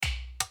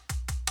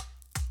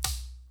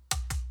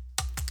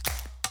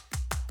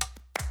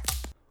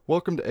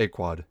Welcome to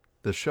AQuad,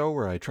 the show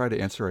where I try to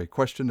answer a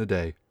question a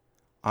day.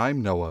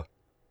 I'm Noah.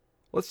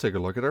 Let's take a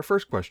look at our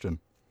first question.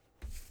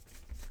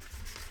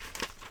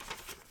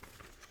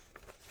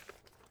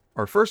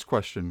 Our first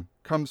question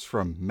comes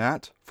from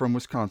Matt from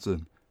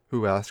Wisconsin,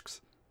 who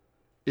asks,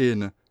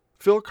 in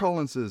Phil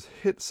Collins'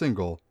 hit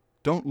single,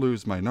 Don't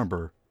Lose My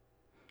Number,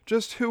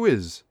 just who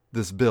is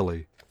this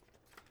Billy?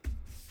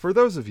 For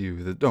those of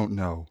you that don't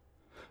know,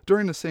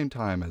 during the same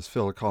time as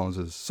Phil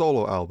Collins'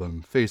 solo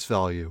album, Face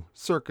Value,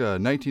 circa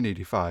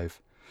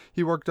 1985,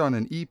 he worked on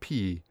an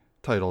EP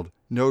titled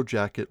No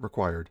Jacket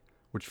Required,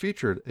 which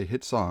featured a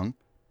hit song,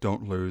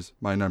 Don't Lose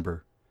My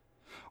Number.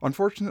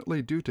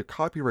 Unfortunately, due to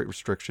copyright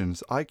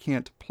restrictions, I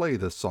can't play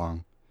this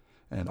song,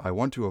 and I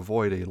want to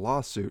avoid a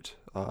lawsuit,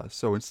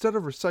 so instead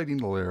of reciting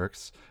the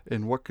lyrics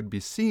in what could be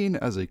seen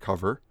as a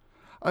cover,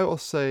 I will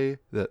say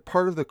that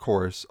part of the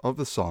chorus of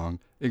the song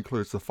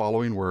includes the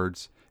following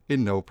words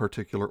in no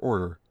particular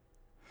order.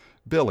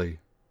 Billy,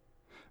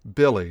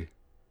 Billy,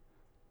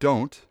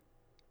 don't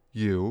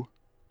you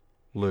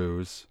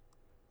lose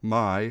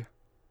my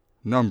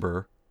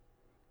number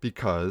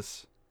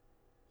because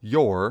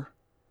you're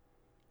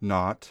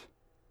not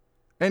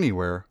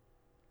anywhere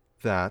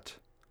that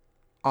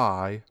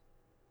I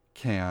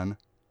can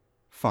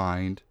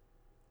find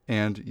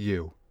and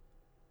you.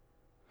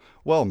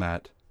 Well,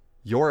 Matt,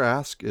 your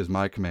ask is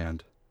my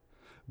command.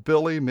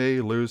 Billy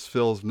may lose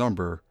Phil's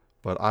number,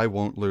 but I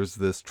won't lose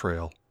this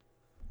trail.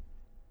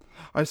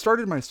 I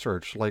started my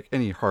search like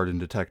any hardened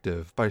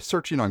detective by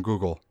searching on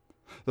Google.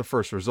 The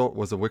first result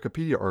was a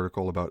Wikipedia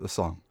article about the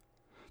song.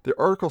 The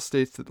article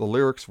states that the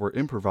lyrics were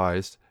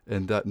improvised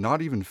and that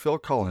not even Phil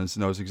Collins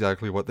knows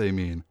exactly what they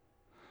mean.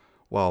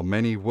 While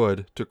many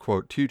would, to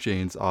quote 2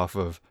 Chainz off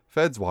of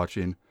Feds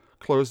Watching,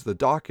 close the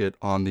docket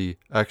on the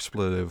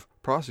expletive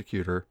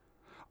prosecutor,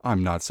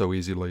 I'm not so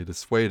easily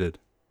dissuaded.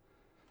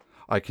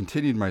 I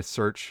continued my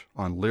search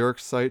on lyric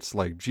sites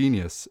like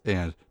Genius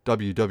and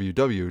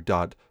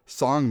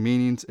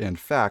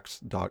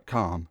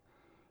www.songmeaningsandfacts.com.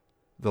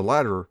 The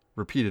latter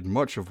repeated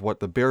much of what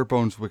the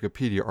bare-bones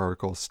Wikipedia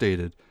article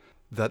stated,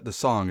 that the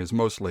song is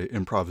mostly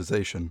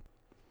improvisation.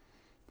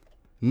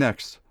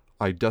 Next,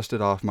 I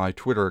dusted off my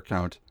Twitter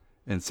account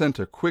and sent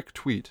a quick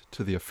tweet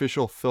to the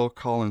official Phil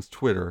Collins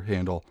Twitter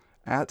handle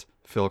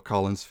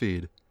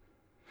 @PhilCollinsFeed.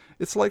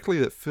 It's likely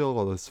that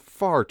Phil is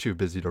far too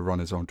busy to run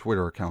his own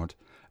Twitter account,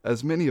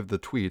 as many of the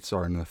tweets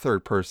are in the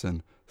third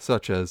person,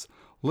 such as,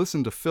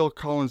 listen to Phil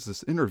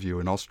Collins' interview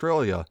in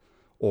Australia,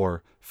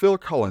 or Phil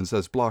Collins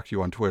has blocked you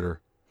on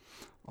Twitter.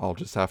 I'll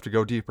just have to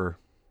go deeper.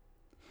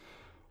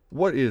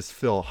 What is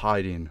Phil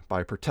hiding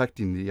by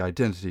protecting the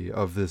identity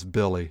of this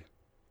Billy?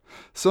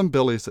 Some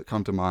Billies that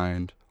come to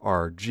mind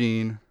are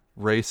Gene,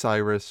 Ray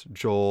Cyrus,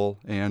 Joel,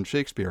 and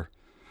Shakespeare,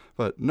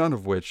 but none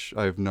of which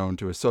I've known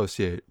to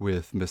associate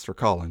with Mr.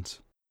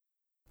 Collins.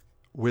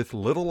 With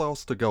little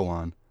else to go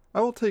on, I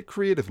will take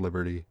creative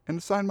liberty and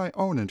assign my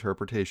own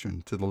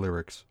interpretation to the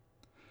lyrics.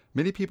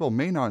 Many people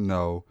may not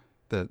know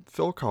that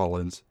Phil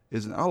Collins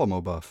is an Alamo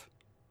buff.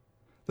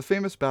 The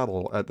famous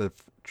battle at the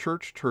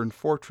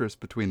church-turned-fortress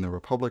between the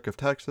Republic of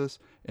Texas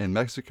and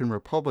Mexican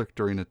Republic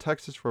during the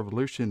Texas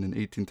Revolution in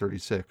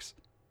 1836.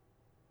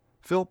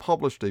 Phil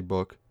published a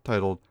book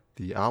titled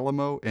The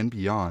Alamo and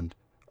Beyond,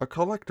 A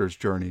Collector's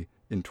Journey,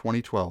 in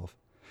 2012.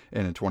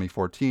 And in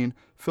 2014,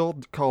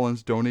 Phil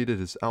Collins donated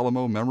his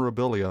Alamo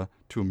memorabilia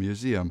to a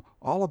museum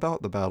all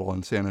about the battle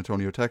in San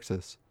Antonio,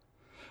 Texas.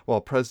 While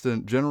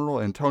President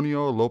General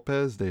Antonio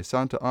Lopez de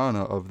Santa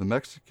Anna of the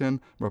Mexican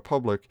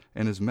Republic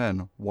and his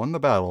men won the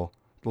battle,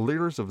 the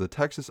leaders of the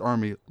Texas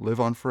Army live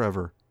on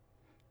forever.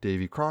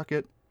 Davy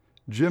Crockett,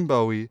 Jim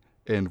Bowie,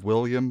 and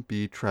William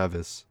B.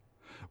 Travis.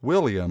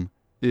 William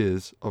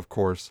is, of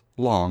course,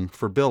 long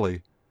for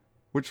Billy,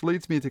 which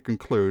leads me to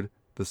conclude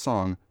the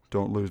song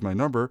Don't Lose My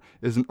Number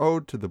is an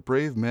ode to the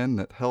brave men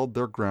that held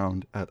their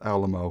ground at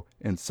Alamo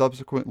and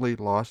subsequently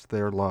lost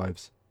their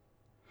lives.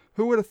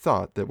 Who would have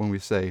thought that when we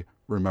say,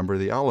 remember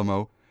the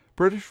Alamo,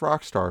 British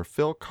rock star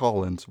Phil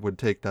Collins would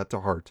take that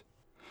to heart?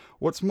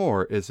 What's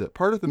more is that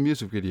part of the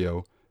music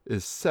video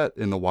is set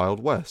in the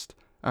Wild West,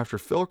 after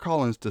Phil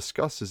Collins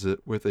discusses it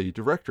with a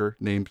director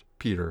named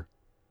Peter.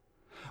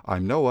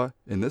 I'm Noah,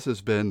 and this has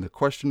been the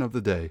question of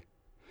the day.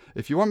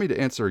 If you want me to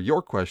answer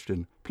your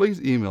question,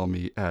 please email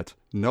me at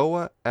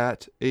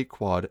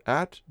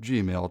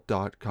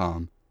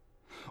noah@aquad@gmail.com.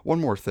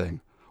 One more thing.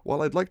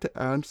 While I'd like to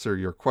answer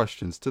your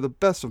questions to the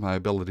best of my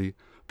ability,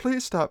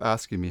 please stop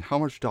asking me how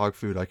much dog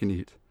food I can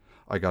eat.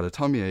 I got a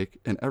tummy ache,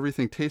 and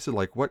everything tasted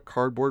like wet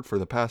cardboard for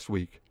the past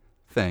week.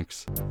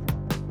 Thanks.